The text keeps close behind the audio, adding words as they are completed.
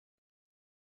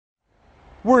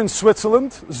We're in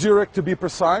Switzerland, Zurich to be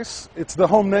precise. It's the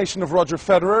home nation of Roger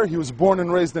Federer. He was born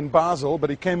and raised in Basel,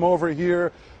 but he came over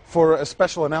here for a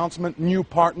special announcement, new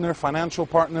partner, financial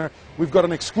partner. We've got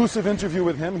an exclusive interview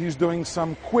with him. He's doing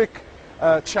some quick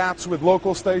chats with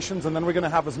local stations, and then we're going to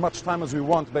have as much time as we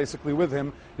want, basically, with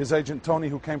him. His agent, Tony,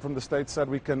 who came from the States, said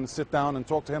we can sit down and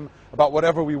talk to him about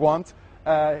whatever we want.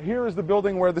 Here is the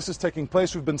building where this is taking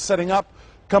place. We've been setting up.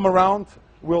 Come around.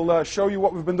 We'll show you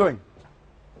what we've been doing.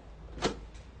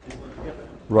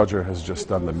 Roger has just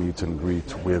done the meet and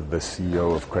greet with the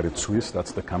CEO of Credit Suisse.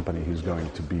 That's the company he's going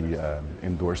to be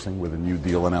endorsing with a new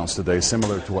deal announced today,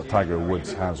 similar to what Tiger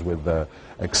Woods has with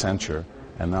Accenture.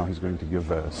 And now he's going to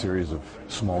give a series of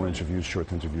small interviews,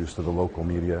 short interviews to the local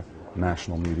media,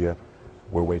 national media.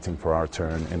 We're waiting for our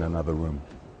turn in another room.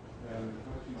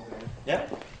 Yeah,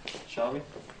 shall we?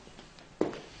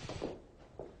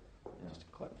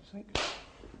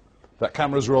 That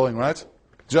camera's rolling, right?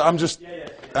 I'm just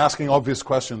asking obvious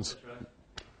questions.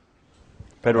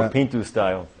 Pedro Pinto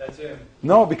style. That's it.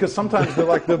 No, because sometimes they're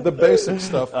like the basic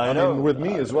stuff. I know. mean, with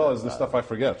me as well as the stuff I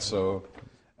forget. So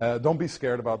don't be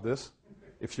scared about this.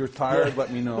 If you're tired, let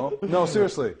me know. No,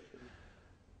 seriously.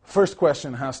 First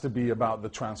question has to be about the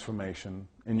transformation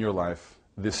in your life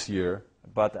this year.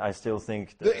 But I still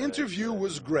think... The interview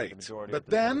was great, but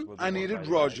then I needed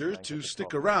Roger to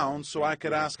stick around so I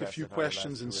could ask a few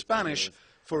questions in Spanish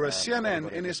for a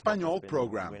CNN en Español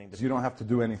program. You don't have to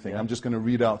do anything. I'm just going to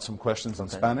read out some questions in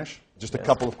Spanish. Just a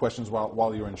couple of questions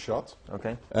while you're in shot.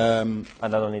 Okay. And I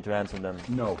don't need to answer them.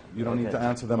 No, you don't need to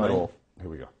answer them at all. Here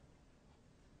we go.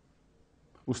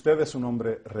 Usted es un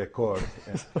hombre récord.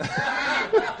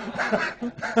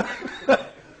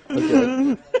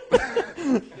 Okay.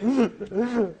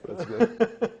 That's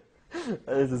good.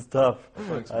 This is tough.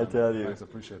 Thanks, I tell you. Thanks,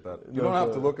 appreciate that. You don't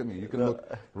have to look at me. You can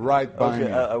look right by me.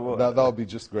 That'll be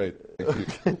just great.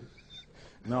 Thank you.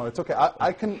 No, it's okay.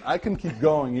 I can keep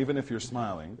going even if you're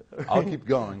smiling. I'll keep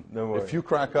going. Don't worry. If you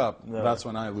crack up, that's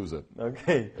when I lose it.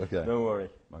 Okay. Okay. Don't worry.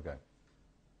 Okay.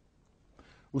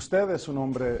 Usted es un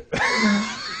hombre...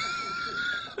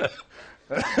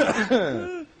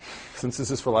 Since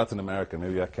this is for Latin America,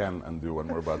 maybe I can undo one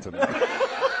more button.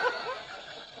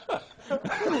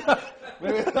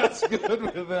 Maybe that's good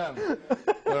with them.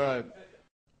 All right.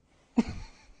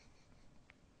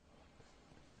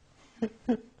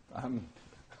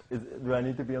 Do I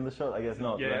need to be on the shot? I guess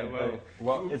not. Yeah, right?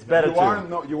 well, it's better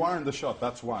you are in the shot.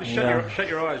 That's why. Just shut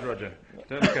your eyes, Roger.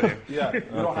 Don't look at him. Yeah, you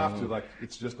don't have to. Like,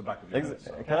 it's just the back of your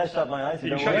head. Can I shut my eyes? You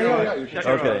can shut your eyes. Shut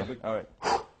your eyes. Okay. All right.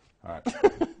 All right.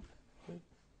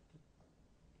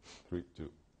 3, 2.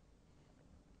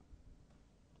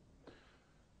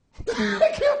 I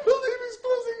can't believe he's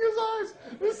closing his eyes.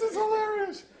 This is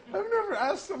hilarious. I've never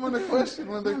asked someone a question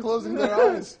when they're closing their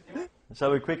eyes.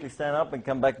 Shall we quickly stand up and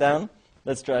come back down?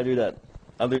 Let's try to do that.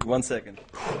 I'll do it 1 second.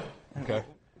 Okay.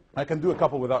 I can do a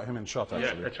couple without him in shot,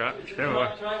 actually. Yeah, that's right.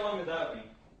 Try one without me.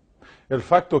 El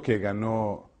facto que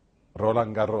ganó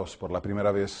Roland Garros por la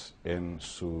primera vez en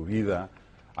su vida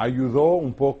ayudó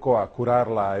un poco a curar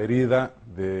la herida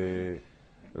de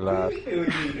la...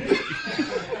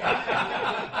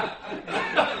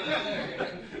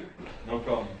 No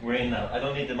problem. We're in now. I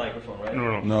don't need the microphone, right?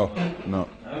 No.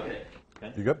 Okay.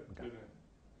 You good? Okay.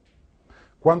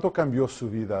 ¿Cuánto cambió su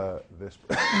vida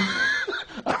después?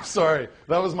 I'm sorry.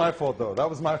 That was my fault, though. That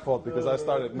was my fault because I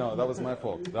started. No, that was my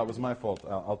fault. That was my fault.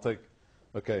 I'll take...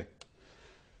 Okay.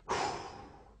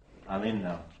 I'm in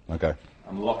now. Okay.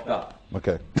 I'm locked up.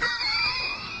 Okay.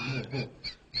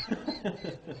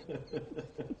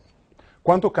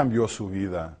 ¿Cuánto cambió su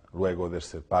vida luego de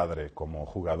ser padre como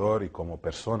jugador y como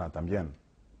persona también?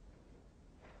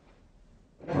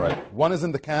 All right. One is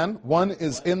in the can. One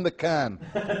is in the can.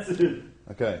 That's it.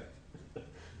 Okay.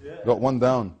 Got one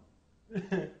down.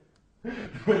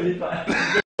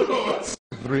 25.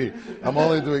 3. I'm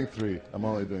only doing 3.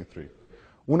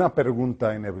 Una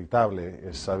pregunta inevitable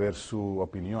es saber su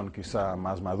opinión, quizá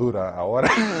más madura ahora.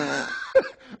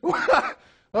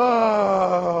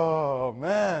 Oh,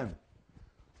 man.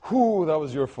 Whew, that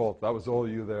was your fault. That was all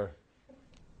you there.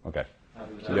 Okay.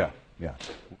 Yeah.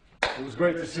 It was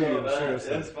great to see you,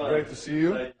 seriously. Great to see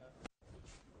you.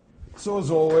 So, as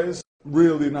always,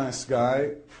 really nice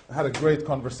guy. Had a great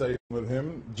conversation with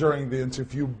him during the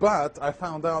interview, but I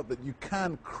found out that you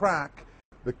can crack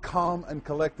the calm and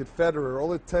collected Federer.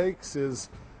 All it takes is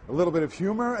a little bit of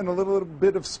humor and a little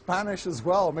bit of Spanish as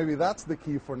well. Maybe that's the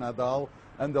key for Nadal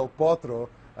and Del Potro.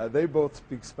 They both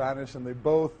speak Spanish and they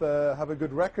both have a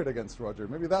good record against Roger.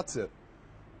 Maybe that's it.